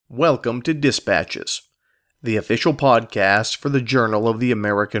Welcome to Dispatches, the official podcast for the Journal of the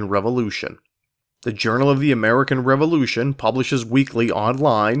American Revolution. The Journal of the American Revolution publishes weekly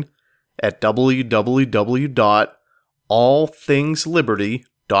online at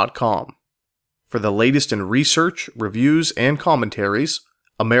www.allthingsliberty.com. For the latest in research, reviews, and commentaries,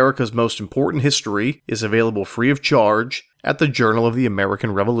 America's most important history is available free of charge at the Journal of the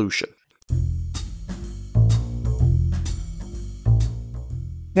American Revolution.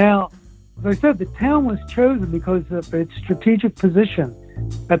 Now, as I said, the town was chosen because of its strategic position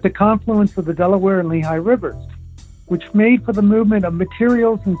at the confluence of the Delaware and Lehigh rivers, which made for the movement of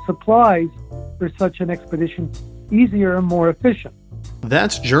materials and supplies for such an expedition easier and more efficient.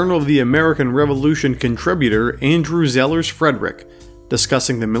 That's Journal of the American Revolution contributor Andrew Zellers-Frederick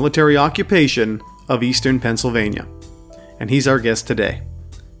discussing the military occupation of Easton, Pennsylvania. And he's our guest today.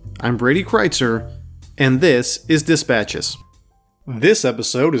 I'm Brady Kreitzer, and this is Dispatches. This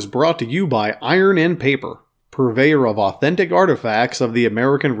episode is brought to you by Iron and Paper, purveyor of authentic artifacts of the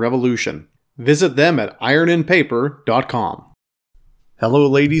American Revolution. Visit them at ironandpaper.com. Hello,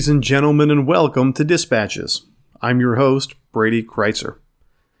 ladies and gentlemen, and welcome to Dispatches. I'm your host, Brady Kreitzer.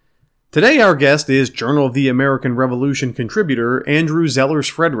 Today, our guest is Journal of the American Revolution contributor Andrew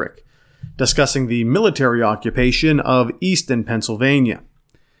Zellers-Frederick, discussing the military occupation of Easton, Pennsylvania.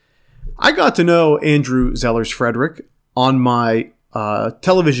 I got to know Andrew Zellers-Frederick on my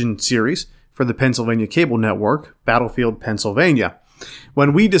television series for the Pennsylvania Cable Network, Battlefield Pennsylvania,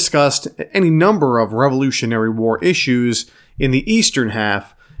 when we discussed any number of Revolutionary War issues in the eastern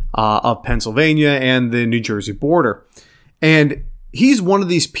half of Pennsylvania and the New Jersey border. And he's one of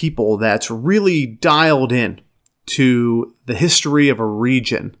these people that's really dialed in to the history of a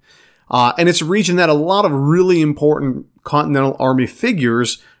region. And it's a region that a lot of really important Continental Army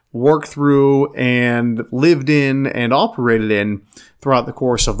figures worked through and lived in and operated in throughout the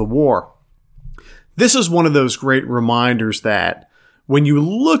course of the war. This is one of those great reminders that when you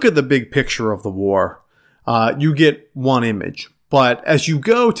look at the big picture of the war, you get one image. But as you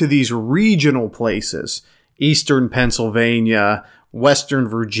go to these regional places, Eastern Pennsylvania, Western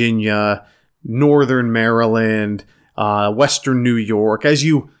Virginia, Northern Maryland, Western New York, as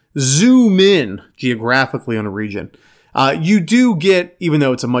you zoom in geographically on a region, you do get, even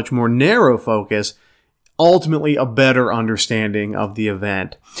though it's a much more narrow focus, ultimately a better understanding of the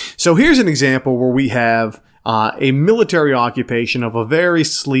event. So here's an example where we have a military occupation of a very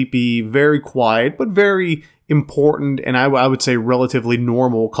sleepy, very quiet, but very important, and I would say relatively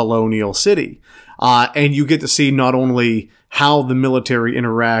normal colonial city. And you get to see not only how the military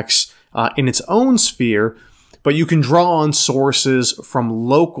interacts in its own sphere, but you can draw on sources from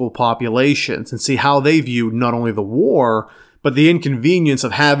local populations and see how they viewed not only the war, but the inconvenience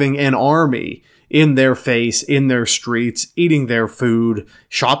of having an army in their face, in their streets, eating their food,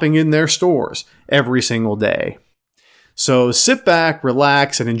 shopping in their stores every single day. So sit back,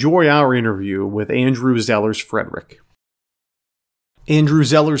 relax, and enjoy our interview with Andrew Zellers-Frederick. Andrew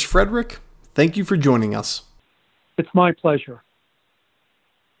Zellers-Frederick, thank you for joining us. It's my pleasure.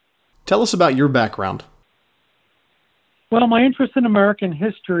 Tell us about your background. Well, my interest in American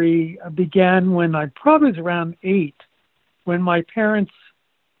history began when I probably was around 8, when my parents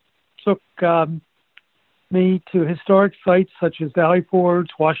took me to historic sites such as Valley Forge,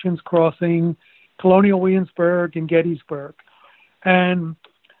 Washington's Crossing, Colonial Williamsburg, and Gettysburg. And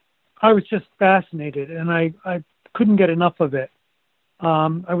I was just fascinated, and I couldn't get enough of it.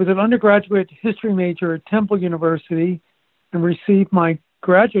 I was an undergraduate history major at Temple University and received my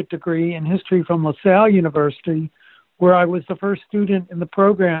graduate degree in history from LaSalle University, where I was the first student in the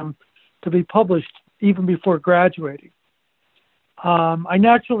program to be published even before graduating. I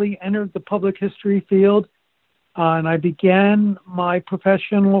naturally entered the public history field, and I began my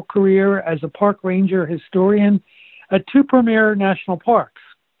professional career as a park ranger historian at 2 premier national parks,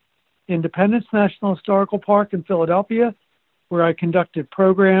 Independence National Historical Park in Philadelphia, where I conducted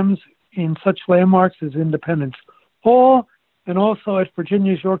programs in such landmarks as Independence Hall, and also at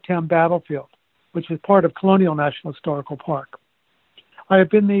Virginia's Yorktown Battlefield, which is part of Colonial National Historical Park. I have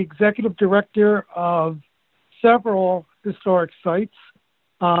been the executive director of several historic sites,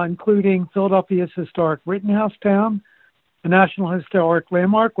 including Philadelphia's historic Rittenhouse Town, the National Historic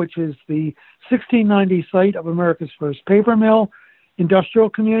Landmark, which is the 1690 site of America's first paper mill industrial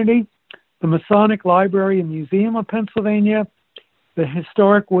community, the Masonic Library and Museum of Pennsylvania, the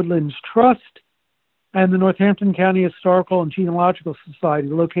Historic Woodlands Trust, and the Northampton County Historical and Genealogical Society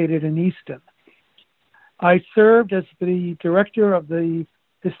located in Easton. I served as the director of the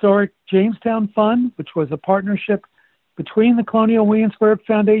Historic Jamestown Fund, which was a partnership between the Colonial Williamsburg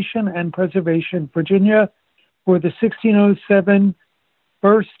Foundation and Preservation Virginia for the 1607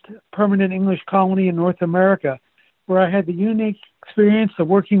 first permanent English colony in North America, where I had the unique experience of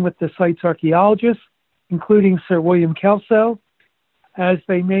working with the site's archaeologists, including Sir William Kelso, as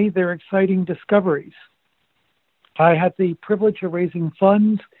they made their exciting discoveries. I had the privilege of raising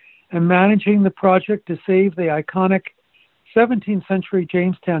funds and managing the project to save the iconic 17th century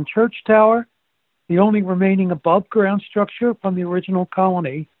Jamestown Church Tower, the only remaining above-ground structure from the original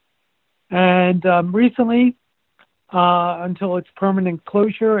colony. And recently, until its permanent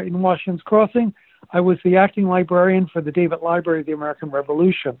closure in Washington's Crossing, I was the acting librarian for the David Library of the American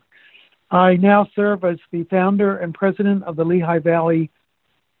Revolution. I now serve as the founder and president of the Lehigh Valley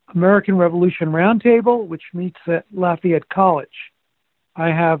American Revolution Roundtable, which meets at Lafayette College. I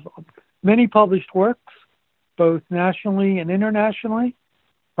have many published works, both nationally and internationally,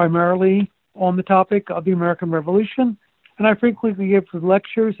 primarily on the topic of the American Revolution, and I frequently give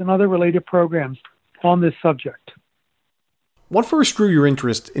lectures and other related programs on this subject. What first drew your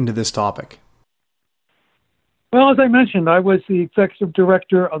interest into this topic? Well, as I mentioned, I was the executive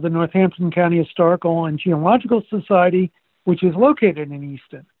director of the Northampton County Historical and Genealogical Society, which is located in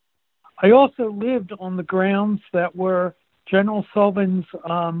Easton. I also lived on the grounds that were General Sullivan's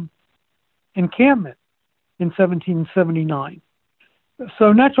encampment in 1779.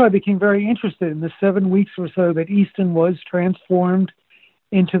 So naturally, I became very interested in the 7 weeks or so that Easton was transformed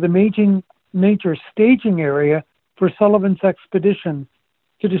into the major staging area for Sullivan's expedition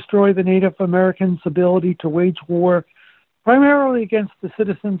to destroy the Native Americans' ability to wage war primarily against the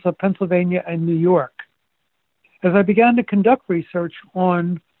citizens of Pennsylvania and New York. As I began to conduct research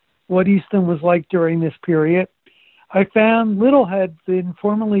on what Easton was like during this period, I found little had been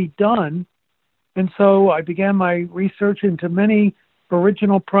formally done, and so I began my research into many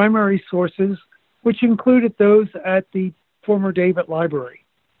original primary sources, which included those at the former David Library.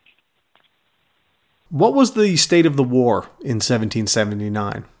 What was the state of the war in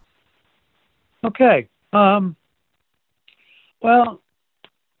 1779? Okay. Well,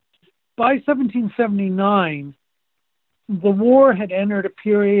 by 1779, the war had entered a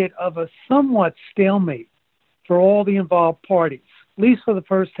period of a somewhat stalemate for all the involved parties, at least for the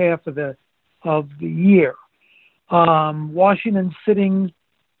first half of the year. Washington sitting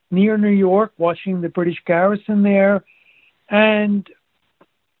near New York, watching the British garrison there, and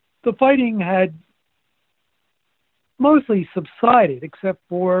the fighting had mostly subsided except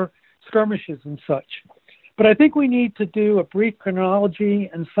for skirmishes and such. But I think we need to do a brief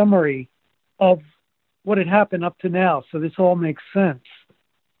chronology and summary of what had happened up to now, so this all makes sense.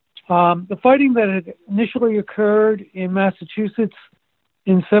 The fighting that had initially occurred in Massachusetts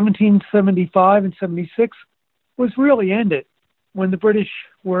in 1775 and 76 was really ended when the British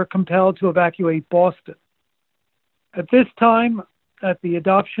were compelled to evacuate Boston. At this time, at the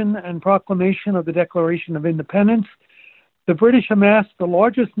adoption and proclamation of the Declaration of Independence, the British amassed the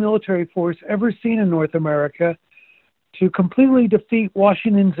largest military force ever seen in North America to completely defeat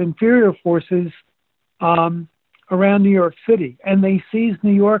Washington's inferior forces around New York City. And they seized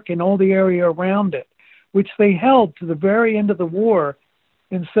New York and all the area around it, which they held to the very end of the war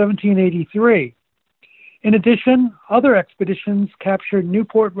in 1783. In addition, other expeditions captured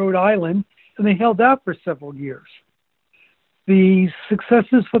Newport, Rhode Island, and they held out for several years. The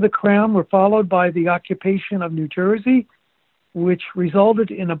successes for the Crown were followed by the occupation of New Jersey, which resulted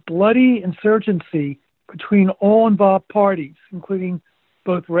in a bloody insurgency between all involved parties, including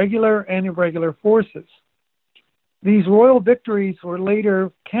both regular and irregular forces. These royal victories were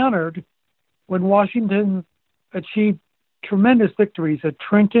later countered when Washington achieved tremendous victories at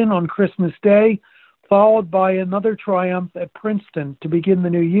Trenton on Christmas Day, followed by another triumph at Princeton to begin the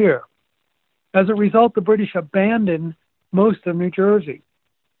new year. As a result, the British abandoned most of New Jersey.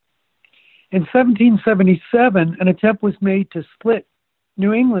 In 1777, an attempt was made to split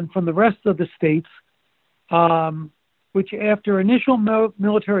New England from the rest of the states, which after initial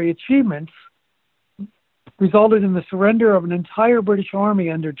military achievements resulted in the surrender of an entire British army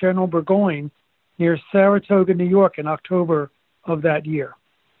under General Burgoyne near Saratoga, New York in October of that year.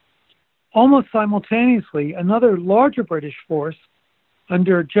 Almost simultaneously, another larger British force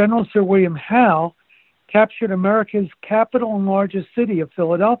under General Sir William Howe captured America's capital and largest city of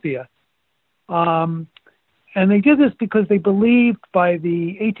Philadelphia. And they did this because they believed by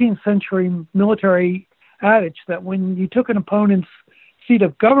the 18th century military adage that when you took an opponent's seat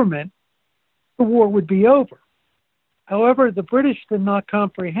of government, the war would be over. However, the British did not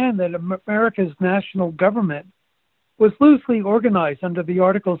comprehend that America's national government was loosely organized under the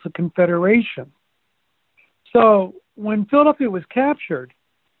Articles of Confederation. So when Philadelphia was captured,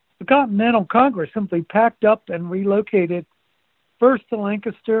 the Continental Congress simply packed up and relocated first to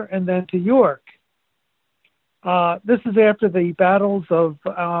Lancaster and then to York. This is after the battles of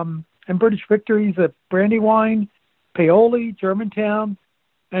and British victories at Brandywine, Paoli, Germantown,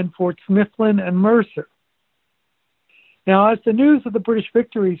 and Forts Mifflin and Mercer. Now, as the news of the British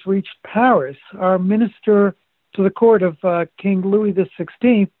victories reached Paris, our minister to the court of King Louis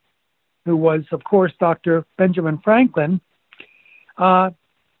XVI, who was, of course, Dr. Benjamin Franklin,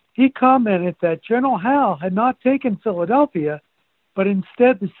 he commented that General Howe had not taken Philadelphia, but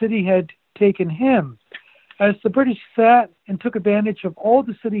instead the city had taken him, as the British sat and took advantage of all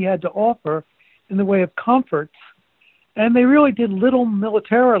the city had to offer in the way of comforts, and they really did little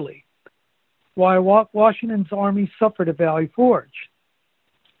militarily, while Washington's army suffered at Valley Forge.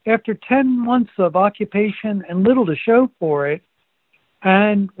 After 10 months of occupation and little to show for it,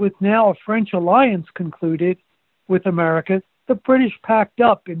 and with now a French alliance concluded with America, the British packed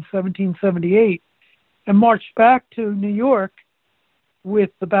up in 1778 and marched back to New York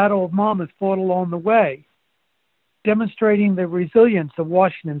with the Battle of Monmouth fought along the way, demonstrating the resilience of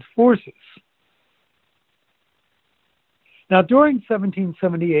Washington's forces. Now, during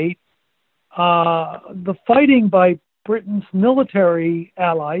 1778, the fighting by Britain's military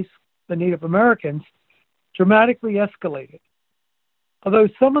allies, the Native Americans, dramatically escalated. Although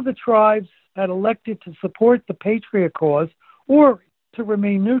some of the tribes had elected to support the Patriot cause or to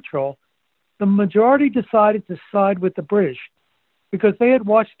remain neutral, the majority decided to side with the British because they had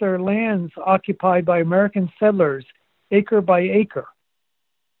watched their lands occupied by American settlers acre by acre.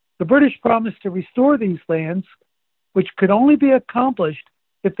 The British promised to restore these lands, which could only be accomplished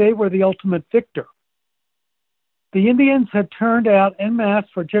if they were the ultimate victor. The Indians had turned out en masse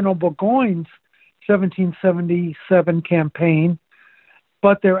for General Burgoyne's 1777 campaign,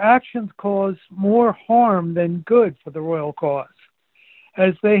 but their actions caused more harm than good for the royal cause,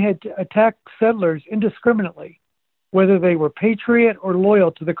 as they had attacked settlers indiscriminately, whether they were patriot or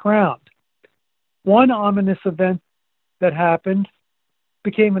loyal to the crown. One ominous event that happened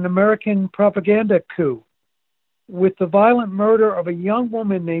became an American propaganda coup, with the violent murder of a young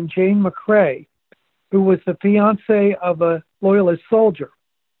woman named Jane McCrae, who was the fiancée of a loyalist soldier.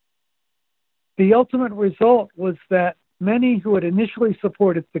 The ultimate result was that many who had initially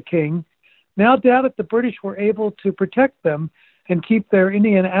supported the king now doubted the British were able to protect them and keep their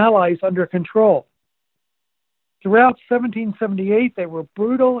Indian allies under control. Throughout 1778, there were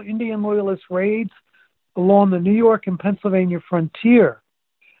brutal Indian loyalist raids along the New York and Pennsylvania frontier,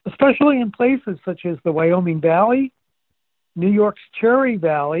 especially in places such as the Wyoming Valley, New York's Cherry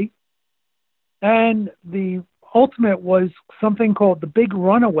Valley, and the ultimate was something called the Big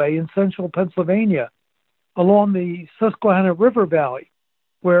Runaway in central Pennsylvania, along the Susquehanna River Valley,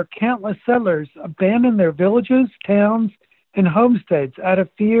 where countless settlers abandoned their villages, towns, and homesteads out of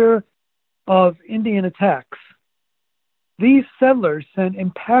fear of Indian attacks. These settlers sent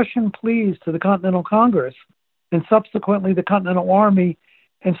impassioned pleas to the Continental Congress and subsequently the Continental Army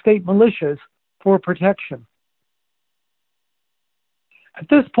and state militias for protection. At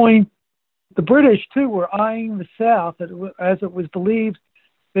this point, the British, too, were eyeing the South as it was believed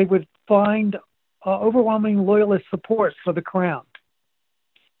they would find overwhelming loyalist support for the crown.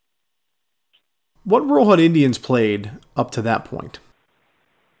 What role had Indians played up to that point?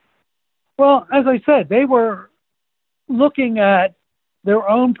 Well, as I said, they were looking at their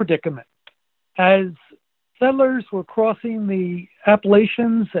own predicament. As settlers were crossing the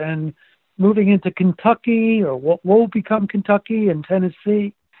Appalachians and moving into Kentucky, or what will become Kentucky and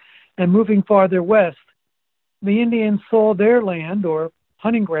Tennessee, and moving farther west, the Indians saw their land or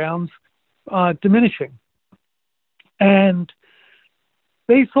hunting grounds diminishing. And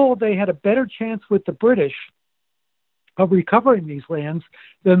they saw they had a better chance with the British of recovering these lands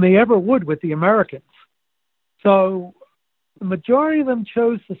than they ever would with the Americans. So the majority of them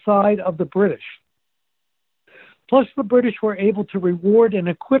chose the side of the British. Plus, the British were able to reward and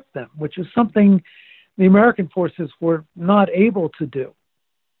equip them, which is something the American forces were not able to do.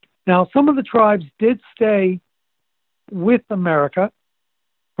 Now, some of the tribes did stay with America,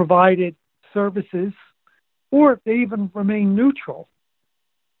 provided services, or they even remained neutral,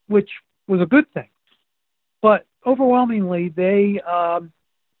 which was a good thing. But overwhelmingly, they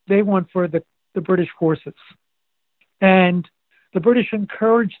went for the British forces. And the British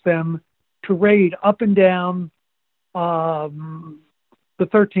encouraged them to raid up and down the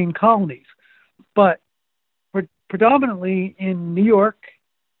 13 colonies, but predominantly in New York,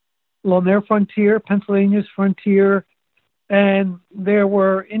 along their frontier, Pennsylvania's frontier, and there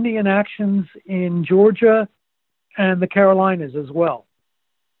were Indian actions in Georgia and the Carolinas as well.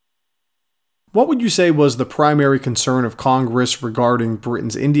 What would you say was the primary concern of Congress regarding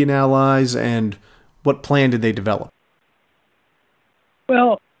Britain's Indian allies, and what plan did they develop?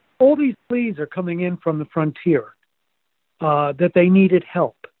 Well, all these pleas are coming in from the frontier, that they needed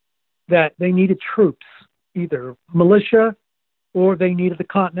help, that they needed troops, either militia or they needed the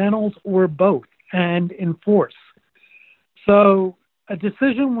Continentals or both, and in force. So a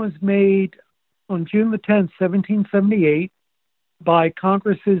decision was made on June the 10th, 1778, by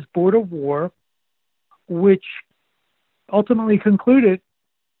Congress's Board of War, which ultimately concluded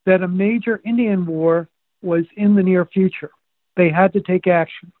that a major Indian war was in the near future. They had to take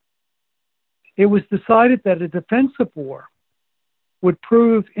action. It was decided that a defensive war would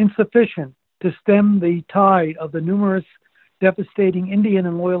prove insufficient to stem the tide of the numerous devastating Indian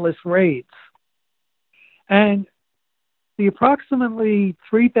and Loyalist raids. And the approximately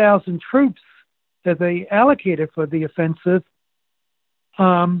 3,000 troops that they allocated for the offensive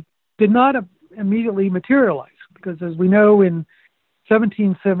did not immediately materialize, because as we know, in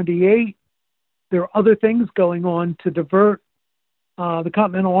 1778, there are other things going on to divert the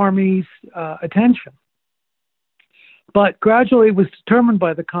Continental Army's attention. But gradually it was determined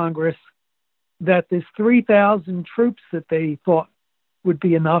by the Congress that this 3,000 troops that they thought would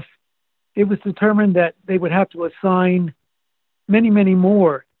be enough, it was determined that they would have to assign many, many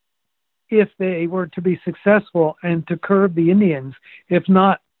more if they were to be successful and to curb the Indians, if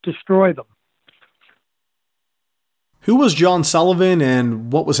not destroy them. Who was John Sullivan,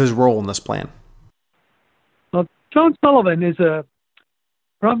 and what was his role in this plan? Well, John Sullivan is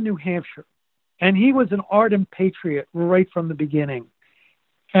from New Hampshire, and he was an ardent patriot right from the beginning.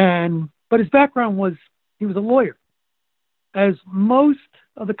 But his background was he was a lawyer. As most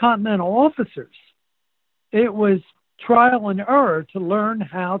of the Continental officers, it was trial and error to learn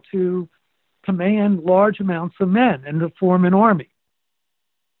how to command large amounts of men and to form an army.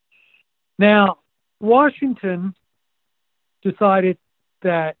 Now, Washington decided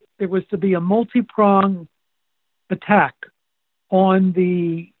that it was to be a multi-pronged attack on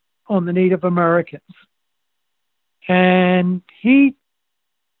the Native Americans. And he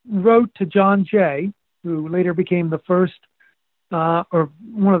wrote to John Jay, who later became the first, or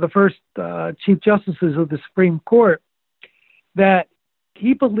one of the first Chief Justices of the Supreme Court, that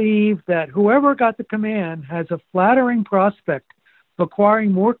he believed that whoever got the command has a flattering prospect of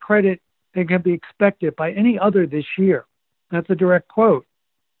acquiring more credit than can be expected by any other this year. That's a direct quote.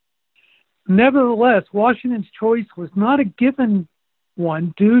 Nevertheless, Washington's choice was not a given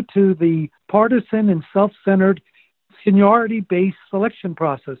one due to the partisan and self-centered seniority-based selection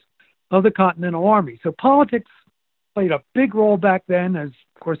process of the Continental Army. So politics played a big role back then, as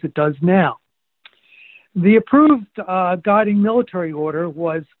of course it does now. The approved guiding military order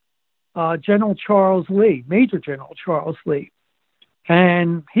was General Charles Lee, Major General Charles Lee,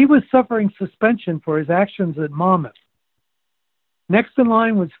 and he was suffering suspension for his actions at Monmouth. Next in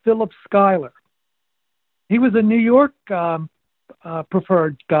line was Philip Schuyler. He was a New York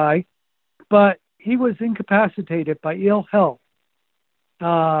preferred guy, but he was incapacitated by ill health,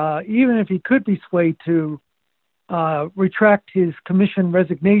 even if he could be swayed to retract his commission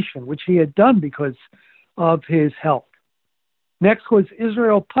resignation, which he had done because of his health. Next was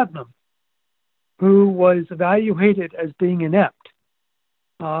Israel Putnam, who was evaluated as being inept.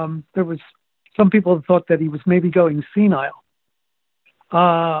 There was some people who thought that he was maybe going senile.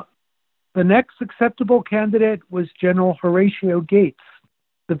 The next acceptable candidate was General Horatio Gates,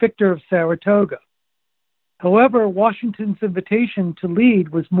 the victor of Saratoga. However, Washington's invitation to lead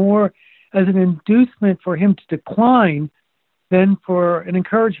was more as an inducement for him to decline than for an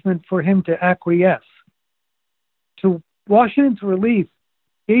encouragement for him to acquiesce. To Washington's relief,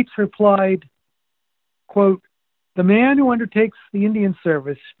 Gates replied, quote, "The man who undertakes the Indian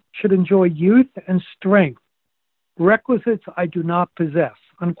service should enjoy youth and strength, requisites I do not possess,"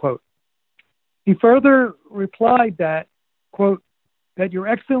 unquote. He further replied that, quote, "that your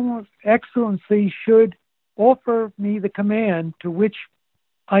excellency should offer me the command to which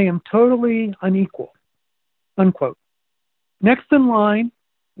I am totally unequal," unquote. Next in line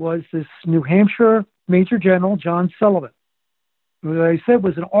was this New Hampshire Major General John Sullivan, who, as I said,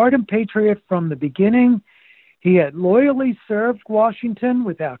 was an ardent patriot from the beginning. He had loyally served Washington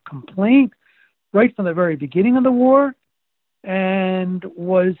without complaint right from the very beginning of the war, and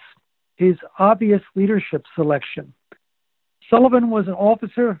was his obvious leadership selection. Sullivan was an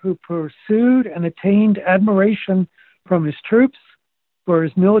officer who pursued and attained admiration from his troops for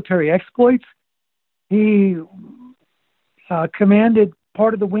his military exploits. He commanded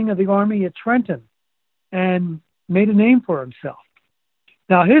part of the wing of the army at Trenton and made a name for himself.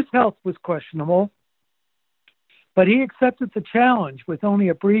 Now, his health was questionable, but he accepted the challenge with only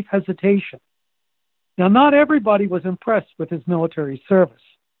a brief hesitation. Now, not everybody was impressed with his military service.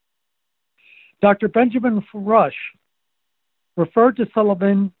 Dr. Benjamin Rush referred to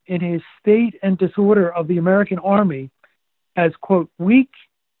Sullivan in his State and Disorder of the American Army as, quote, weak,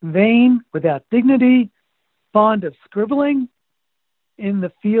 vain, without dignity, fond of scribbling, in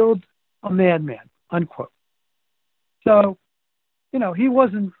the field a madman, unquote. So, he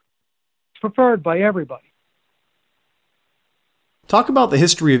wasn't preferred by everybody. Talk about the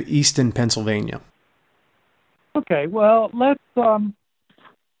history of Easton, Pennsylvania. Okay, well, let's go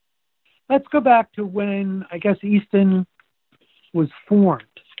back to when, I guess, Easton was formed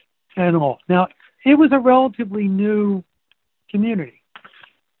and all. Now, it was a relatively new community.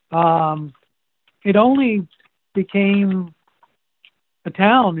 It only became a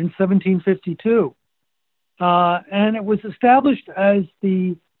town in 1752, and it was established as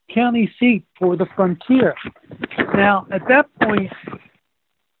the county seat for the frontier. Now, at that point,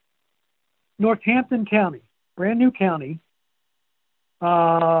 Northampton County, brand new county,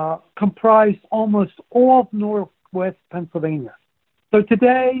 comprised almost all of northwest Pennsylvania. So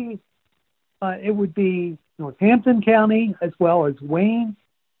today, it would be Northampton County, as well as Wayne,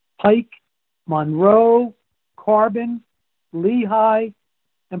 Pike, Monroe, Carbon, Lehigh,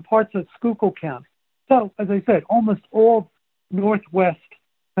 and parts of Schuylkill County. So, as I said, almost all northwest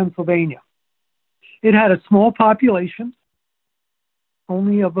Pennsylvania. It had a small population,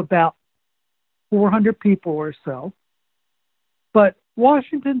 only of about 400 people or so, but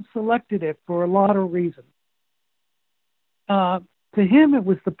Washington selected it for a lot of reasons. To him, it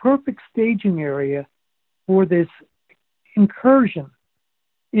was the perfect staging area for this incursion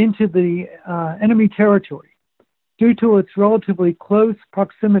into the enemy territory due to its relatively close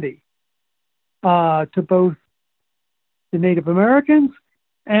proximity to both the Native Americans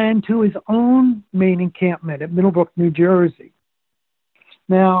and to his own main encampment at Middlebrook, New Jersey.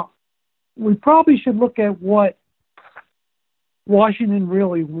 Now, we probably should look at what Washington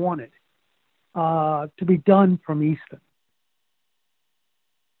really wanted to be done from Easton.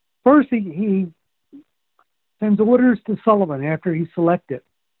 First, he sends orders to Sullivan after he's selected.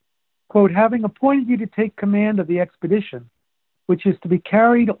 Quote, having appointed you to take command of the expedition, which is to be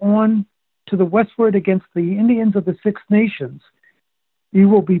carried on to the westward against the Indians of the Six Nations, you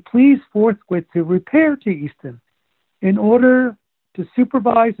will be pleased forthwith to repair to Easton in order to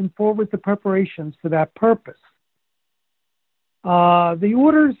supervise and forward the preparations for that purpose. The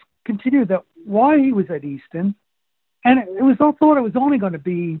orders continued that while he was at Easton, and it was all thought it was only going to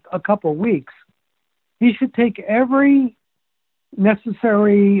be a couple of weeks, he should take every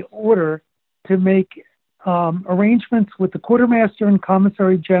necessary order to make arrangements with the quartermaster and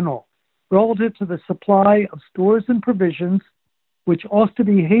commissary general relative to the supply of stores and provisions, which ought to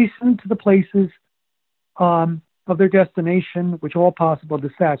be hastened to the places of their destination, which all possible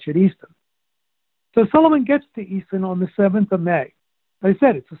dispatch at Easton. So Sullivan gets to Easton on the 7th of May. Like I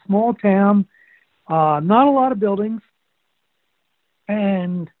said, it's a small town, not a lot of buildings,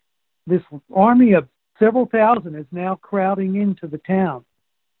 and this army of several thousand is now crowding into the town.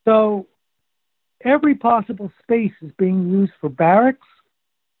 So every possible space is being used for barracks,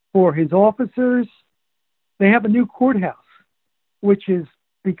 for his officers. They have a new courthouse, which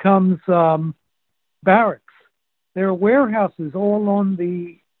becomes barracks. There are warehouses all along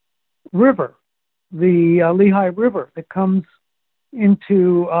the river, the Lehigh River, that comes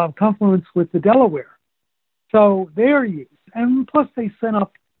into confluence with the Delaware. So they're used. And plus they sent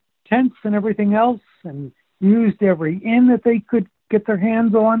up tents and everything else and used every inn that they could get their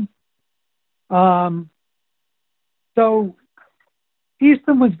hands on. So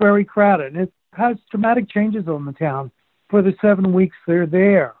Easton was very crowded. It has dramatic changes on the town for the 7 weeks they're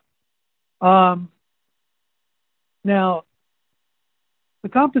there. Now, the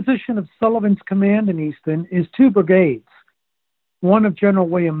composition of Sullivan's command in Easton is 2 brigades, one of General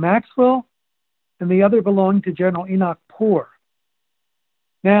William Maxwell and the other belonging to General Enoch Poor.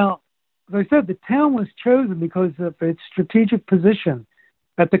 Now, as I said, the town was chosen because of its strategic position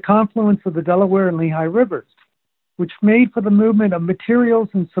at the confluence of the Delaware and Lehigh rivers, which made for the movement of materials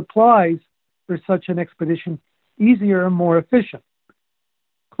and supplies for such an expedition easier and more efficient.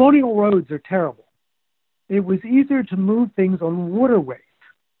 Colonial roads are terrible. It was easier to move things on waterways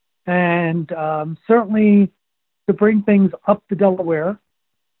and certainly to bring things up the Delaware.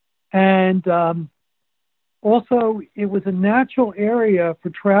 And also, it was a natural area for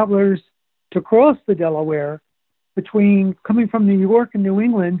travelers to cross the Delaware between coming from New York and New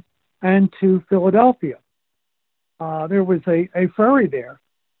England and to Philadelphia. There was a ferry there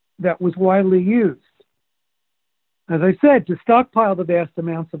that was widely used. As I said, to stockpile the vast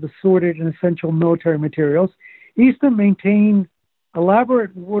amounts of assorted and essential military materials, Easton maintained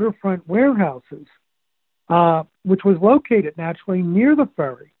elaborate waterfront warehouses, which was located naturally near the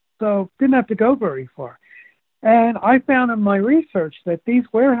ferry, so didn't have to go very far. And I found in my research that these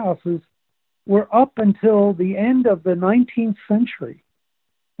warehouses were up until the end of the 19th century,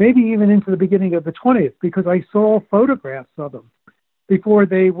 maybe even into the beginning of the 20th, because I saw photographs of them before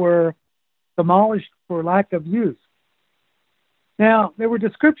they were demolished for lack of use. Now, there were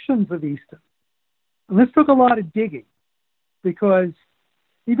descriptions of Easton, and this took a lot of digging, because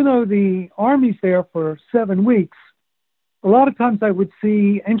even though the Army's there for 7 weeks, a lot of times I would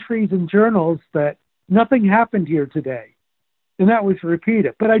see entries in journals that nothing happened here today, and that was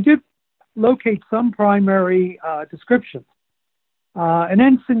repeated. But I did locate some primary descriptions. An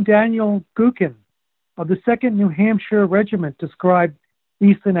Ensign Daniel Gookin of the 2nd New Hampshire Regiment described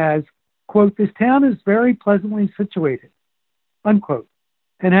Easton as, quote, "This town is very pleasantly situated," unquote,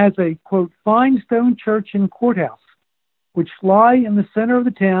 and has a, quote, "fine stone church and courthouse, which lie in the center of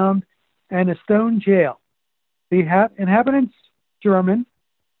the town, and a stone jail. The inhabitants, German,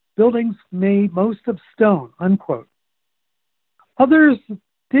 buildings made most of stone," unquote. Others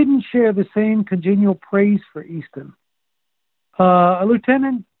didn't share the same congenial praise for Easton. A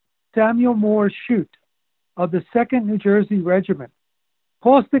Lieutenant Samuel Moore Shute of the 2nd New Jersey Regiment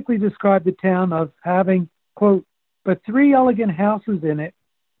caustically described the town of having, quote, "but 3 elegant houses in it,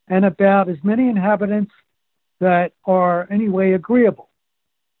 and about as many inhabitants that are anyway agreeable.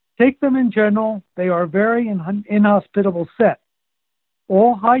 Take them in general, they are very inhospitable set,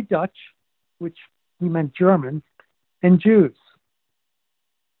 all High Dutch," which he meant German, "and Jews."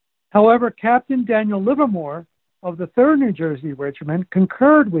 However, Captain Daniel Livermore of the 3rd New Jersey Regiment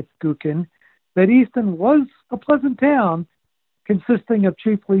concurred with Gookin that Easton was a pleasant town consisting of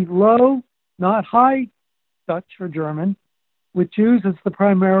chiefly low, not high Dutch or German, with Jews as the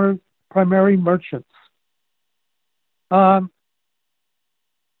primary merchants.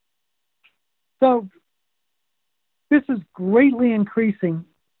 So this is greatly increasing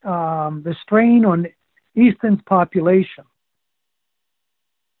the strain on Easton's population.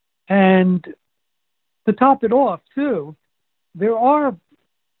 And to top it off, too, there are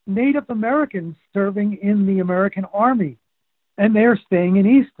Native Americans serving in the American Army, and they're staying in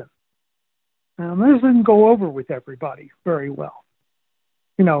Easton. Now, this doesn't go over with everybody very well.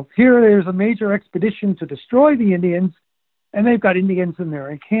 You know, here there's a major expedition to destroy the Indians, and they've got Indians in their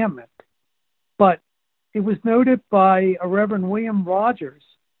encampment. But it was noted by a Reverend William Rogers,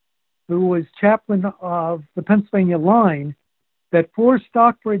 who was chaplain of the Pennsylvania line, that 4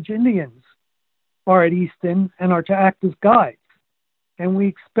 Stockbridge Indians are at Easton and are to act as guides. And we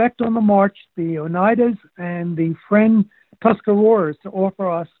expect on the march the Oneidas and the Friend Tuscaroras to offer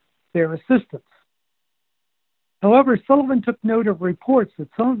us their assistance. However, Sullivan took note of reports that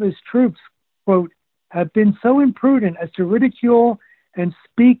some of his troops, quote, "have been so imprudent as to ridicule and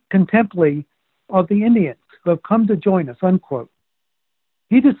speak contemptibly of the Indians who have come to join us," unquote.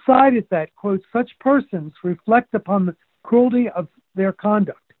 He decided that, quote, "such persons reflect upon the cruelty of their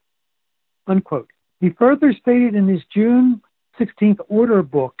conduct," unquote. He further stated in his June 16th order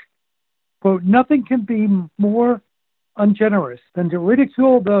book, quote, "nothing can be more ungenerous than to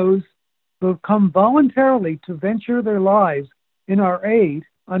ridicule those who have come voluntarily to venture their lives in our aid,"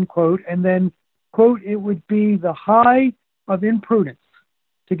 unquote, and then, quote, "it would be the high of imprudence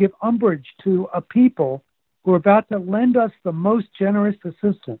to give umbrage to a people who are about to lend us the most generous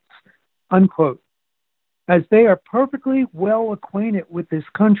assistance," unquote, as they are perfectly well acquainted with this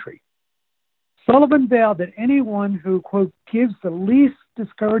country. Sullivan vowed that anyone who, quote, "gives the least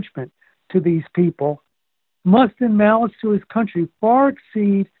discouragement to these people must in malice to his country far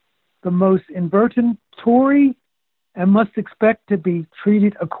exceed the most inveterate Tory and must expect to be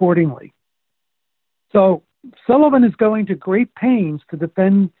treated accordingly." So Sullivan is going to great pains to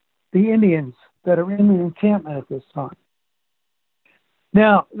defend the Indians that are in the encampment at this time.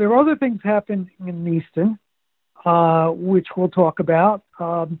 Now, there are other things happening in Easton, which we'll talk about.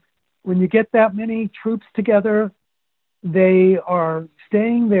 When you get that many troops together, they are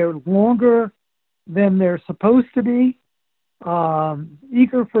staying there longer than they're supposed to be,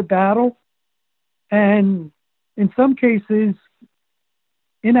 eager for battle, and in some cases,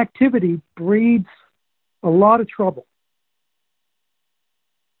 inactivity breeds a lot of trouble.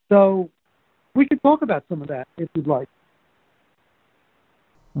 So we could talk about some of that if you'd like.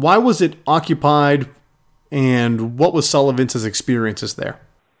 Why was it occupied, and what was Sullivan's experiences there?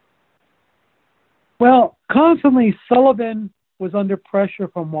 Well, constantly Sullivan was under pressure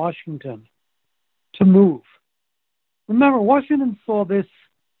from Washington to move. Remember, Washington saw this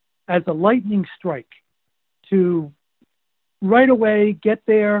as a lightning strike to right away get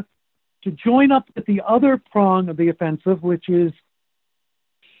there, to join up with the other prong of the offensive, which is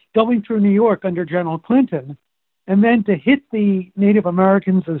going through New York under General Clinton, and then to hit the Native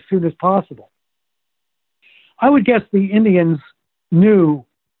Americans as soon as possible. I would guess the Indians knew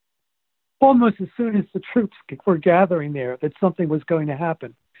almost as soon as the troops were gathering there that something was going to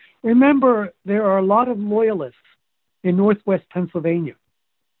happen. Remember, there are a lot of loyalists in northwest Pennsylvania,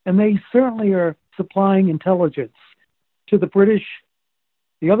 and they certainly are supplying intelligence to the British,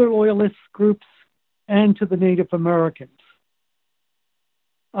 the other loyalist groups, and to the Native Americans.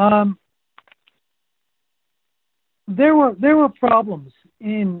 There were problems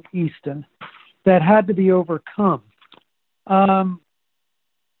in Easton that had to be overcome.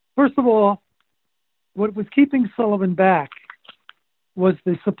 First of all, what was keeping Sullivan back was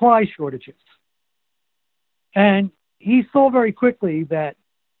the supply shortages. And he saw very quickly that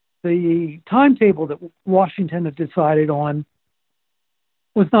the timetable that Washington had decided on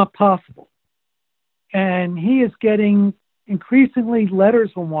was not possible. And he is getting increasingly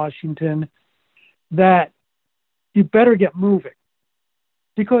letters from Washington that you better get moving.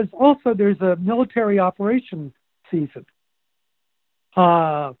 Because also there's a military operation season.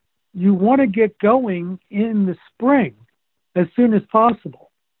 You want to get going in the spring as soon as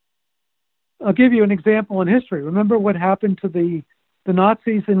possible. I'll give you an example in history. Remember what happened to the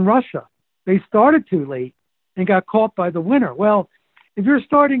Nazis in Russia? They started too late and got caught by the winter. Well, if you're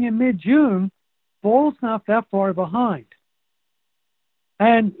starting in mid-June, fall's not that far behind.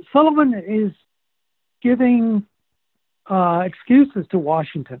 And Sullivan is giving excuses to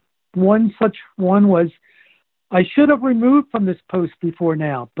Washington. One such one was, I should have removed from this post before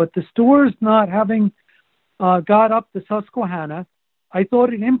now, but the stores not having got up the Susquehanna, I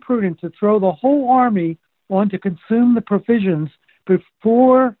thought it imprudent to throw the whole army on to consume the provisions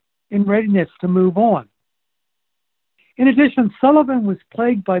before in readiness to move on. In addition, Sullivan was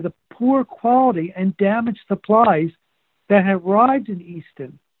plagued by the poor quality and damaged supplies that had arrived in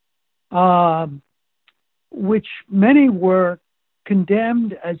Easton, which many were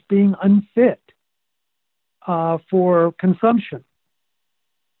condemned as being unfit for consumption.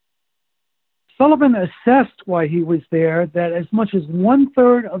 Sullivan assessed while he was there that as much as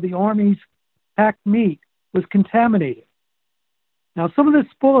 1/3 of the Army's packed meat was contaminated. Now, some of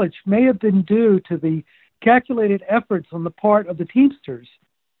this spoilage may have been due to the calculated efforts on the part of the Teamsters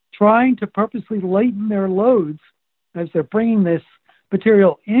trying to purposely lighten their loads as they're bringing this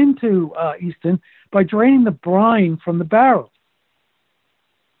material into Easton by draining the brine from the barrels.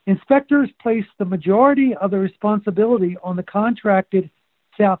 Inspectors placed the majority of the responsibility on the contracted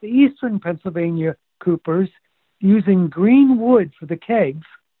southeastern Pennsylvania coopers using green wood for the kegs,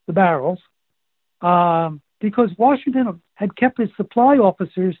 the barrels, because Washington had kept his supply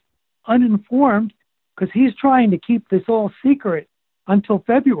officers uninformed because he's trying to keep this all secret until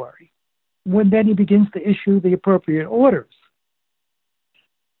February, when then he begins to issue the appropriate orders.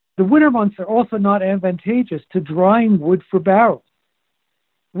 The winter months are also not advantageous to drying wood for barrels.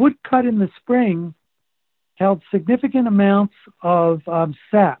 Wood cut in the spring held significant amounts of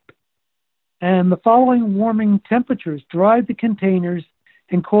sap, and the following warming temperatures dried the containers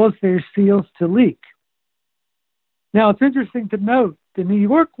and caused their seals to leak. Now, it's interesting to note the New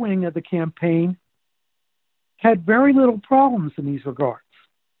York wing of the campaign had very little problems in these regards.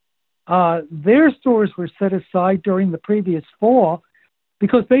 Their stores were set aside during the previous fall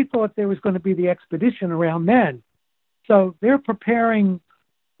because they thought there was going to be the expedition around then. So they're preparing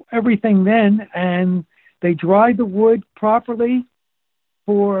everything then, and they dried the wood properly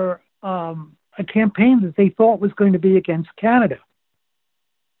for a campaign that they thought was going to be against Canada.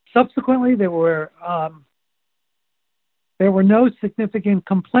 Subsequently, there were no significant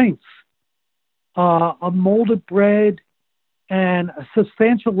complaints of molded bread and a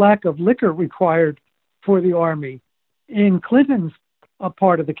substantial lack of liquor required for the Army in Clinton's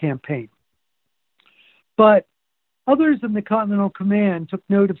part of the campaign. But others in the Continental Command took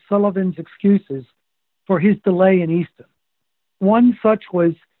note of Sullivan's excuses for his delay in Easton. One such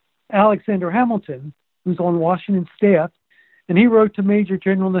was Alexander Hamilton, who's on Washington's staff, and he wrote to Major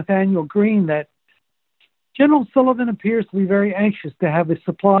General Nathaniel Greene that General Sullivan appears to be very anxious to have his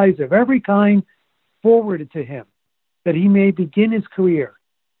supplies of every kind forwarded to him, that he may begin his career.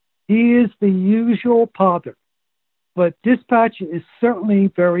 He is the usual pother, but dispatch is certainly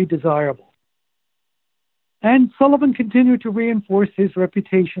very desirable. And Sullivan continued to reinforce his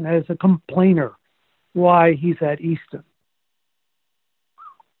reputation as a complainer while he's at Easton.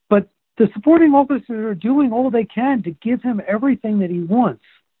 But the supporting officers are doing all they can to give him everything that he wants.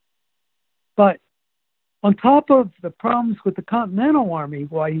 But on top of the problems with the Continental Army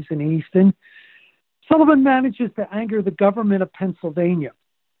while he's in Easton, Sullivan manages to anger the government of Pennsylvania.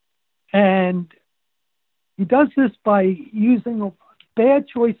 And he does this by using a bad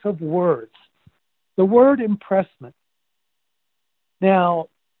choice of words. The word impressment. Now,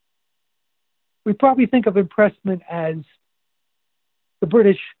 we probably think of impressment as the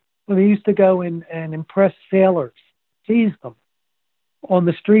British when they used to go and impress sailors, tease them on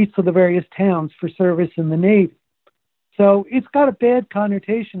the streets of the various towns for service in the Navy. So it's got a bad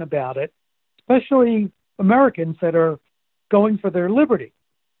connotation about it, especially Americans that are going for their liberty.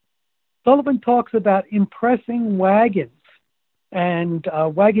 Sullivan talks about impressing wagons and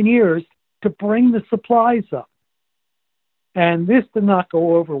wagoneers to bring the supplies up. And this did not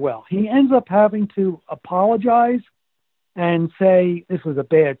go over well. He ends up having to apologize and say, this was a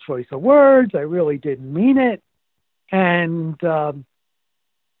bad choice of words, I really didn't mean it. And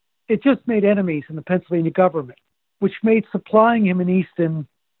it just made enemies in the Pennsylvania government, which made supplying him in Easton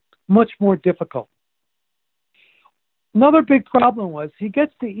much more difficult. Another big problem was he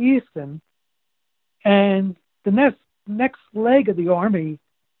gets to Easton, and the next leg of the army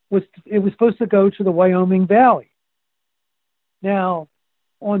was supposed to go to the Wyoming Valley. Now,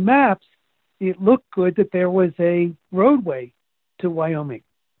 on maps, it looked good that there was a roadway to Wyoming.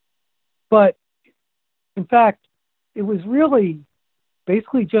 But, in fact, it was really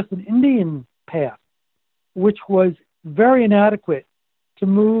basically just an Indian path, which was very inadequate to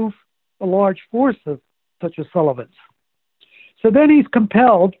move a large force such as Sullivan's. So then he's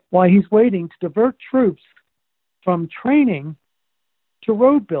compelled, while he's waiting, to divert troops from training to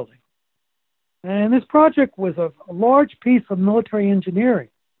road building. And this project was a large piece of military engineering,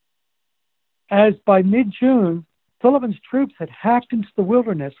 as by mid-June, Sullivan's troops had hacked into the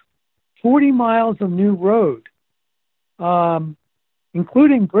wilderness 40 miles of new road,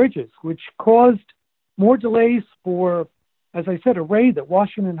 including bridges, which caused more delays for, as I said, a raid that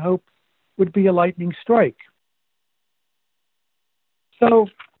Washington hoped would be a lightning strike. So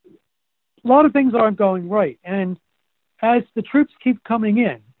a lot of things aren't going right. And as the troops keep coming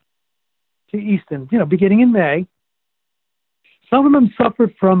in to Easton, beginning in May, some of them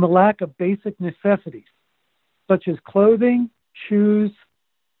suffered from the lack of basic necessities, such as clothing, shoes,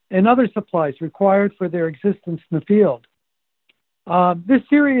 and other supplies required for their existence in the field. This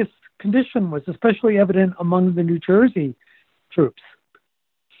serious condition was especially evident among the New Jersey troops.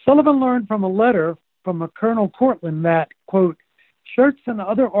 Sullivan learned from a letter from a Colonel Cortlandt that, quote, shirts and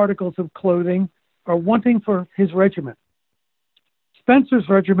other articles of clothing are wanting for his regiment. Spencer's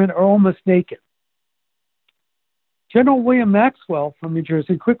regiment are almost naked. General William Maxwell from New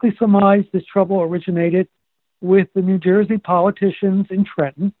Jersey quickly surmised this trouble originated with the New Jersey politicians in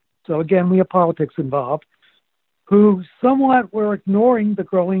Trenton. So again, we have politics involved, who somewhat were ignoring the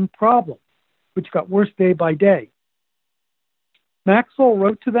growing problem, which got worse day by day. Maxwell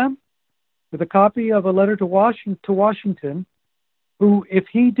wrote to them with a copy of a letter to Washington, who, if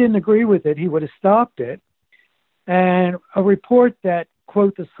he didn't agree with it, he would have stopped it, and a report that,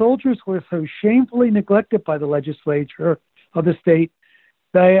 quote, the soldiers were so shamefully neglected by the legislature of the state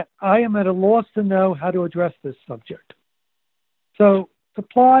that I am at a loss to know how to address this subject. So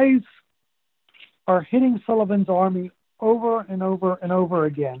supplies are hitting Sullivan's army over and over and over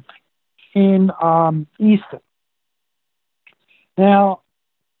again in Easton. Now,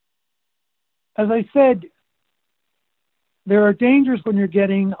 as I said, there are dangers when you're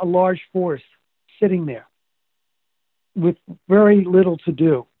getting a large force sitting there with very little to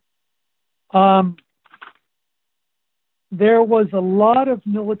do. There was a lot of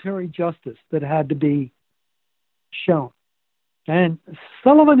military justice that had to be shown. And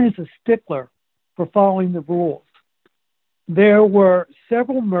Sullivan is a stickler for following the rules. There were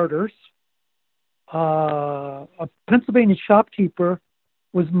several murders. A Pennsylvania shopkeeper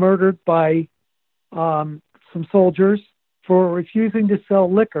was murdered by some soldiers for refusing to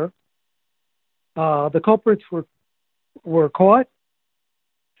sell liquor. The culprits were caught,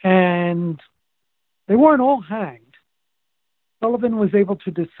 and they weren't all hanged. Sullivan was able to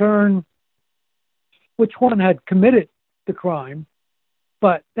discern which one had committed the crime,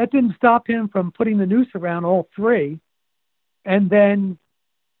 but that didn't stop him from putting the noose around all three and then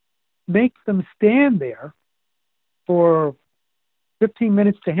make them stand there for 15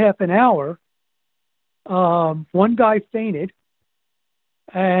 minutes to half an hour. One guy fainted,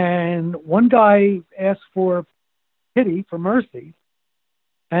 and one guy asked for pity, for mercy,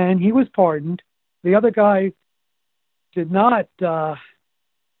 and he was pardoned. The other guy did not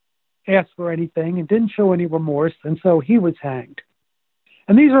ask for anything and didn't show any remorse, and so he was hanged.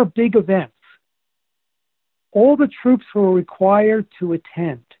 And these are big events. All the troops were required to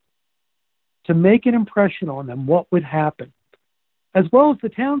attend to make an impression on them what would happen, as well as the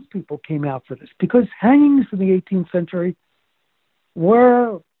townspeople came out for this, because hangings in the 18th century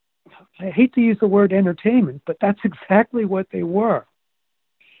were, I hate to use the word entertainment, but that's exactly what they were.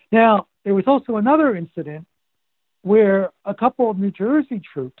 Now, there was also another incident where a couple of New Jersey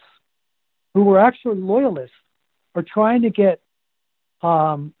troops who were actually loyalists, are trying to get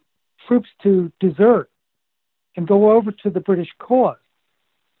troops to desert and go over to the British cause.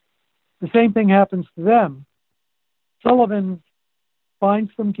 The same thing happens to them. Sullivan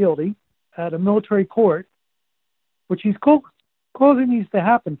finds them guilty at a military court, which he's causing these to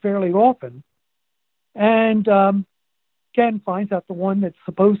happen fairly often, and again finds out the one that's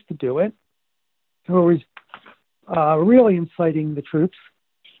supposed to do it, who is really inciting the troops,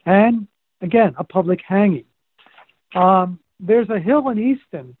 and again, a public hanging. There's a hill in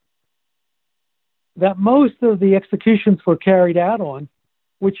Easton that most of the executions were carried out on,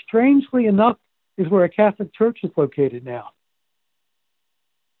 which strangely enough is where a Catholic church is located now.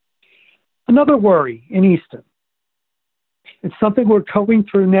 Another worry in Easton, it's something we're going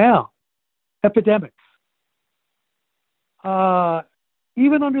through now, epidemics.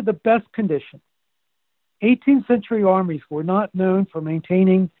 Even under the best conditions, 18th century armies were not known for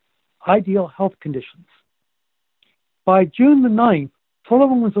maintaining ideal health conditions. By June the 9th,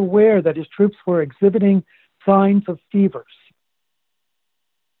 Sullivan was aware that his troops were exhibiting signs of fevers.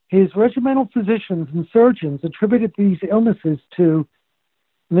 His regimental physicians and surgeons attributed these illnesses to,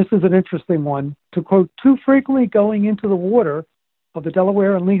 and this is an interesting one, to, quote, too frequently going into the water of the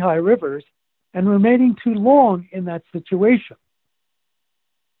Delaware and Lehigh rivers and remaining too long in that situation.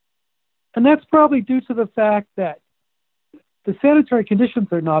 And that's probably due to the fact that the sanitary conditions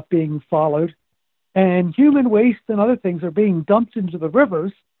are not being followed, and human waste and other things are being dumped into the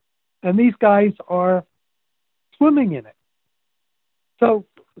rivers, and these guys are swimming in it. So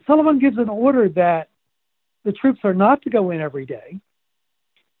Sullivan gives an order that the troops are not to go in every day.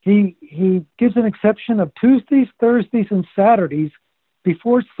 He gives an exception of Tuesdays, Thursdays, and Saturdays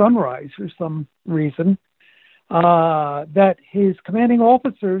before sunrise for some reason, that his commanding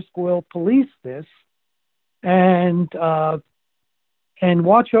officers will police this and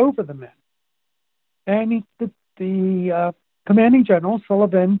watch over the men. And the commanding general,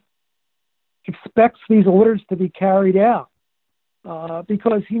 Sullivan, expects these orders to be carried out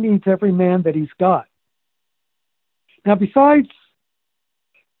because he needs every man that he's got. Now, besides,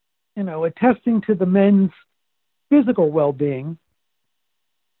 attesting to the men's physical well-being,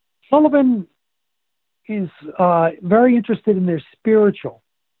 Sullivan is very interested in their spiritual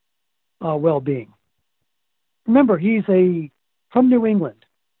well-being. Remember, he's from New England,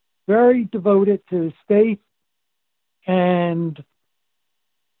 very devoted to his faith, and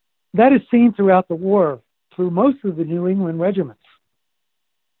that is seen throughout the war through most of the New England regiments.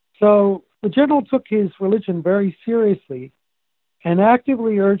 So the general took his religion very seriously and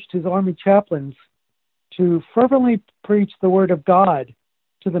actively urged his army chaplains to fervently preach the word of God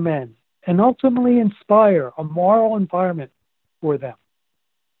to the men and ultimately inspire a moral environment for them.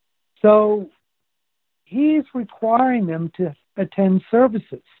 So he's requiring them to attend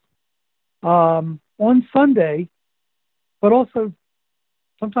services on Sunday, but also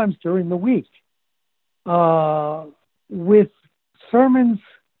sometimes during the week, with sermons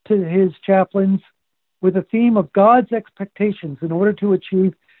to his chaplains with a theme of God's expectations in order to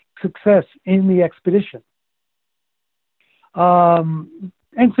achieve success in the expedition.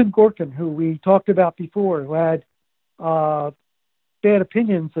 Ensign Gorkin, who we talked about before, who had bad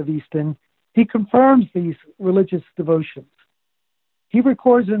opinions of Easton, he confirms these religious devotions. He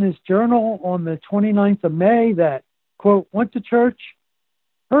records in his journal on the 29th of May that, quote, went to church,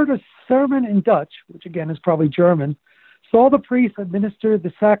 heard a sermon in Dutch, which again is probably German, saw the priest administer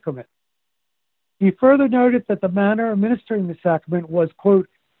the sacrament. He further noted that the manner of ministering the sacrament was, quote,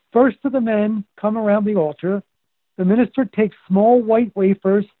 first to the men come around the altar. The minister takes small white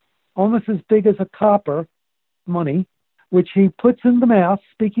wafers, almost as big as a copper, money, which he puts in the mouth,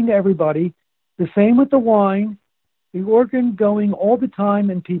 speaking to everybody. The same with the wine, the organ going all the time,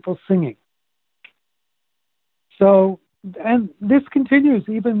 and people singing. So, and this continues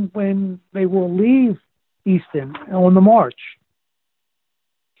even when they will leave Easton on the march.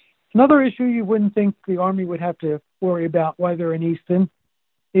 Another issue you wouldn't think the Army would have to worry about while they're in Easton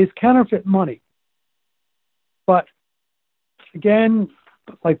is counterfeit money. But again,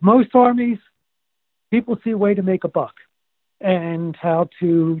 like most armies, people see a way to make a buck and how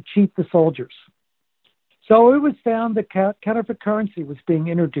to cheat the soldiers. So it was found that counterfeit currency was being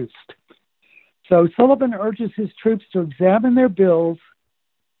introduced. So Sullivan urges his troops to examine their bills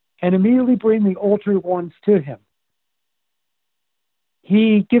and immediately bring the altered ones to him.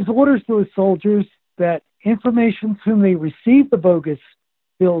 He gives orders to his soldiers that information whom they receive the bogus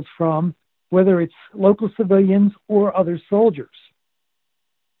bills from, whether it's local civilians or other soldiers.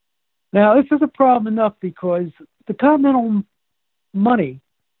 Now, this is a problem enough because the Continental money,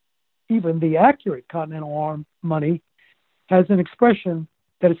 even the accurate Continental money, has an expression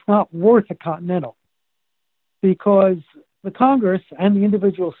that it's not worth a continental because the Congress and the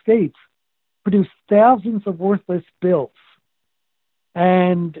individual states produced thousands of worthless bills.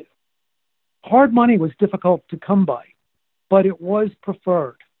 And hard money was difficult to come by, but it was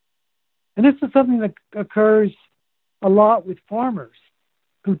preferred. And this is something that occurs a lot with farmers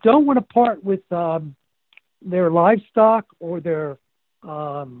who don't want to part with their livestock or their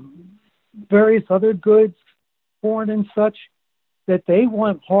various other goods, corn and such, that they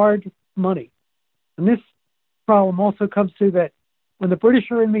want hard money. And this problem also comes to that when the British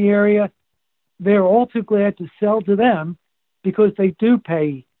are in the area, they're all too glad to sell to them because they do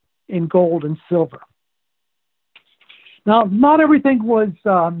pay in gold and silver. Now, not everything was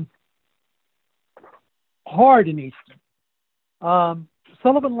hard in Easton.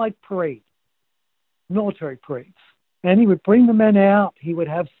 Sullivan liked parades, military parades, and he would bring the men out. He would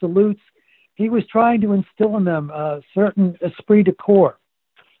have salutes. He was trying to instill in them a certain esprit de corps.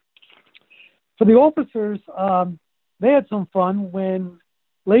 For the officers, they had some fun when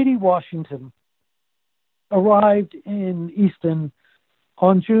Lady Washington arrived in Easton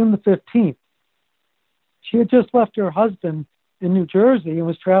on June the 15th. She had just left her husband in New Jersey and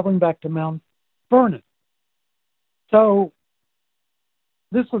was traveling back to Mount Vernon. So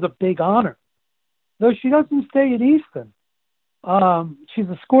this was a big honor. Though she doesn't stay in Easton. She's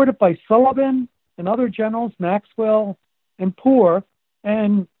escorted by Sullivan and other generals, Maxwell and Poor,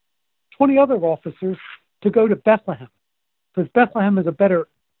 and 20 other officers to go to Bethlehem, because Bethlehem is a better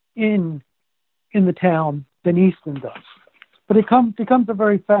inn in the town than Easton does. But it becomes a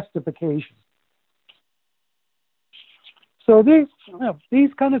very festive occasion. So these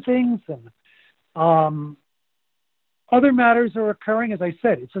kind of things and other matters are occurring. As I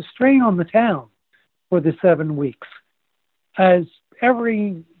said, it's a strain on the town for the 7 weeks, as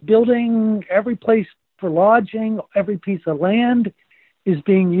every building, every place for lodging, every piece of land is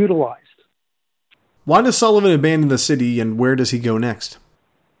being utilized. Why does Sullivan abandon the city, and where does he go next?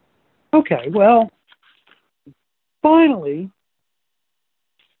 Okay, well, finally,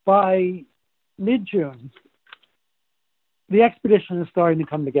 by mid-June, the expedition is starting to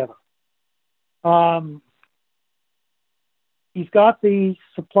come together. He's got the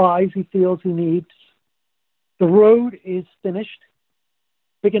supplies he feels he needs. The road is finished,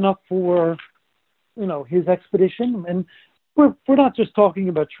 big enough for, his expedition. And we're not just talking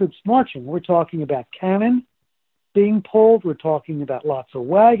about troops marching. We're talking about cannon being pulled. We're talking about lots of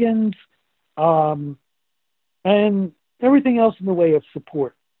wagons, and everything else in the way of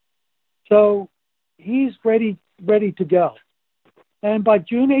support. So he's ready to go. And by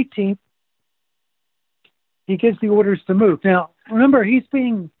June 18th, he gives the orders to move. Now, remember, he's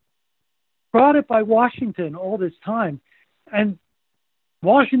being prodded by Washington all this time, and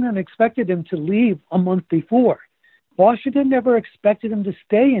Washington expected him to leave a month before. Washington never expected him to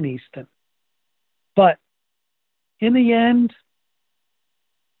stay in Easton. But in the end,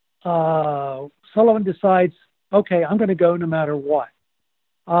 Sullivan decides, okay, I'm going to go no matter what.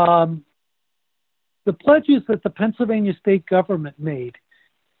 The pledges that the Pennsylvania state government made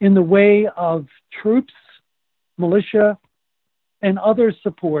in the way of troops, militia, and other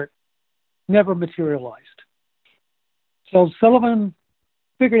support never materialized. So Sullivan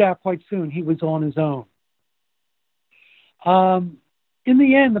figured out quite soon he was on his own. In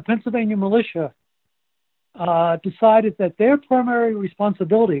the end, the Pennsylvania militia decided that their primary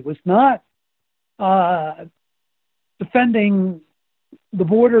responsibility was not defending the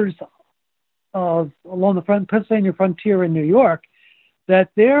borders along the Pennsylvania frontier in New York,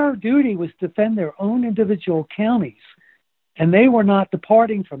 that their duty was to defend their own individual counties, and they were not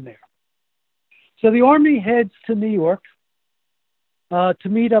departing from there. So the Army heads to New York to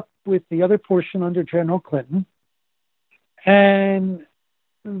meet up with the other portion under General Clinton, and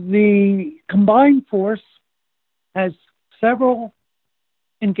the combined force has several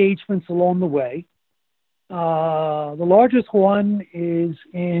engagements along the way. The largest one is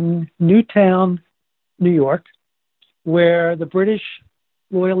in Newtown, New York, where the British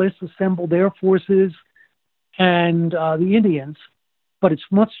loyalists assembled their forces and the Indians, but it's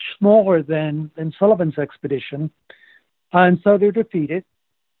much smaller than Sullivan's expedition. And so they're defeated.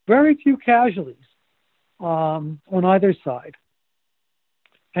 Very few casualties on either side.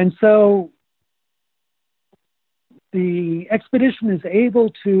 And so the expedition is able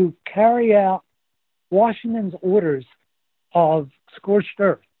to carry out Washington's orders of scorched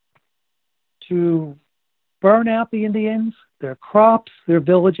earth to burn out the Indians, their crops, their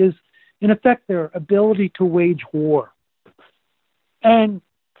villages, in effect, their ability to wage war. And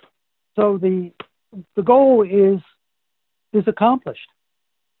so the goal is accomplished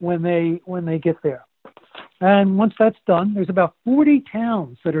when they get there. And once that's done, there's about 40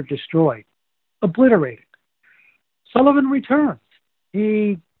 towns that are destroyed, obliterated. Sullivan returns.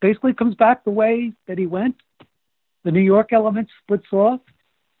 He basically comes back the way that he went. The New York element splits off.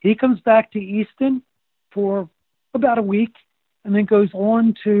 He comes back to Easton for about a week and then goes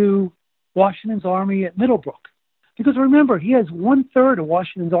on to Washington's army at Middlebrook. Because remember, he has 1/3 of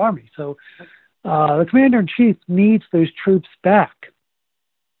Washington's army. So the commander-in-chief needs those troops back.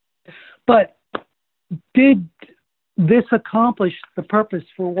 But did this accomplish the purpose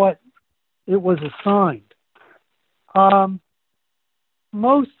for what it was assigned?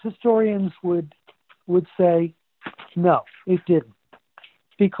 Most historians would say no, it didn't.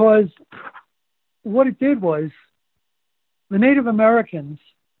 Because what it did was the Native Americans,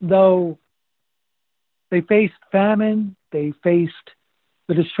 though they faced famine, they faced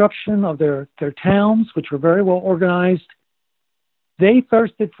the destruction of their towns, which were very well organized, they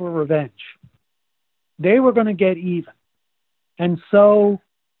thirsted for revenge. They were going to get even. And so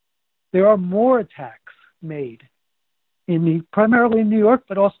there are more attacks made primarily in New York,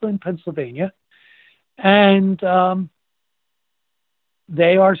 but also in Pennsylvania. And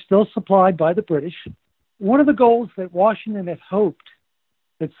they are still supplied by the British. One of the goals that Washington had hoped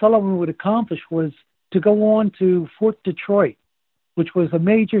that Sullivan would accomplish was to go on to Fort Detroit, which was a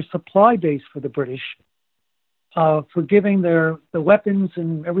major supply base for the British for giving the weapons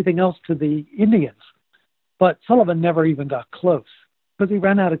and everything else to the Indians. But Sullivan never even got close because he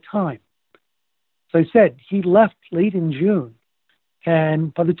ran out of time. So I said, he left late in June.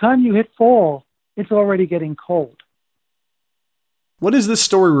 And by the time you hit fall, it's already getting cold. What does this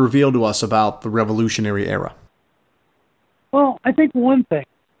story reveal to us about the Revolutionary era? Well, I think one thing,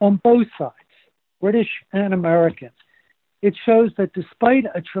 on both sides, British and American, it shows that despite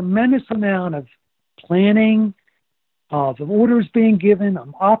a tremendous amount of planning, of orders being given,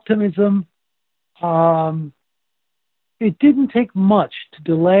 of optimism, it didn't take much to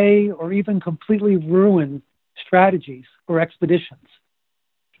delay or even completely ruin strategies or expeditions.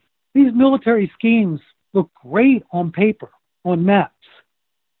 These military schemes look great on paper, on maps.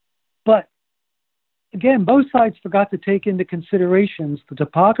 But again, both sides forgot to take into considerations the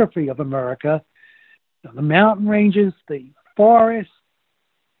topography of America, the mountain ranges, the forests,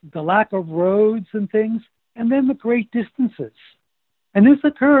 the lack of roads and things, and then the great distances. And this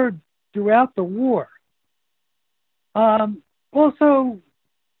occurred throughout the war. Also,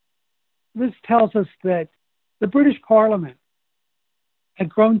 this tells us that the British Parliament had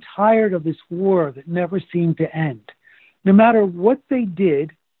grown tired of this war that never seemed to end. No matter what they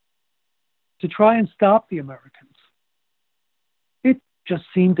did to try and stop the Americans, it just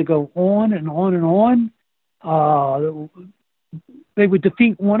seemed to go on and on and on. They would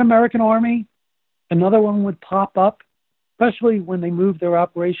defeat one American army, another one would pop up, especially when they moved their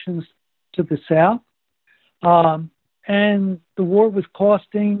operations to the south. And the war was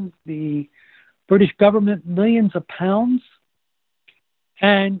costing the British government millions of pounds.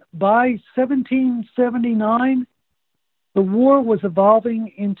 And by 1779, the war was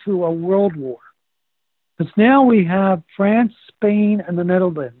evolving into a world war. Because now we have France, Spain, and the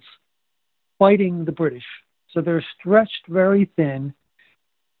Netherlands fighting the British. So they're stretched very thin.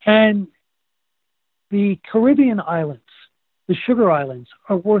 And the Caribbean islands, the Sugar Islands,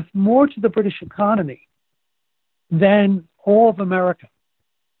 are worth more to the British economy than all of America.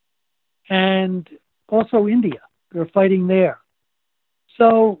 And also India, they're fighting there.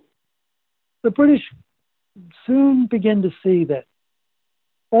 So the British soon begin to see that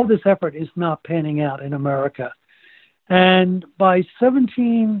all this effort is not panning out in America. And by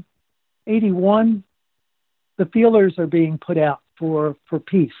 1781, the feelers are being put out for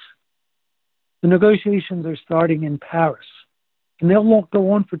peace. The negotiations are starting in Paris, and they'll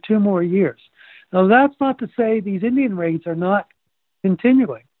go on for 2 more years. Now, that's not to say these Indian raids are not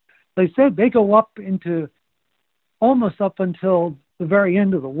continuing. They said they go up into almost up until the very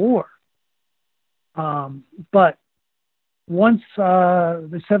end of the war. But once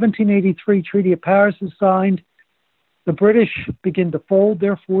the 1783 Treaty of Paris is signed, the British begin to fold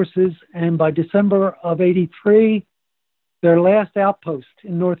their forces, and by December of 83, their last outpost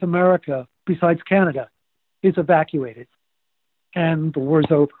in North America, besides Canada, is evacuated, and the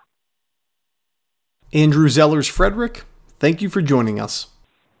war's over. Andrew Zellers-Frederick, thank you for joining us.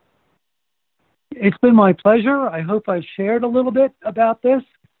 It's been my pleasure. I hope I've shared a little bit about this.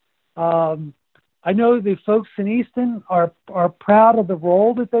 I know the folks in Easton are proud of the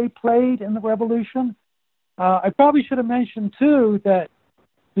role that they played in the Revolution. I probably should have mentioned, too, that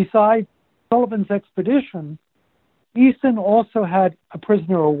besides Sullivan's expedition, Easton also had a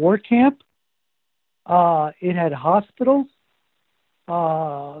prisoner of war camp. It had hospitals.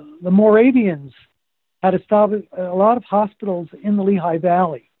 The Moravians had established a lot of hospitals in the Lehigh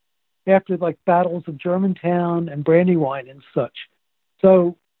Valley after like battles of Germantown and Brandywine and such.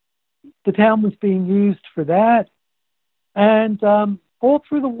 So the town was being used for that. And all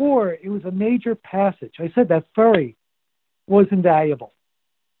through the war, it was a major passage. I said that ferry was invaluable.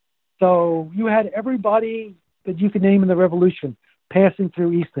 So you had everybody that you could name in the Revolution passing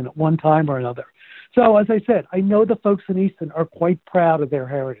through Easton at one time or another. So as I said, I know the folks in Easton are quite proud of their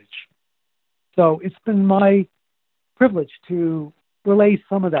heritage. So it's been my privilege to relay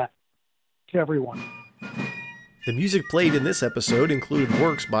some of that to everyone. The music played in this episode included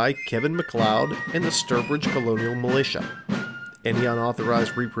works by Kevin MacLeod and the Sturbridge Colonial Militia. Any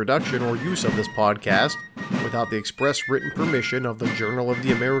unauthorized reproduction or use of this podcast, without the express written permission of the Journal of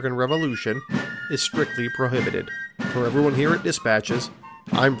the American Revolution, is strictly prohibited. For everyone here at Dispatches,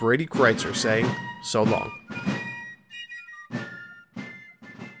 I'm Brady Kreitzer saying, so long.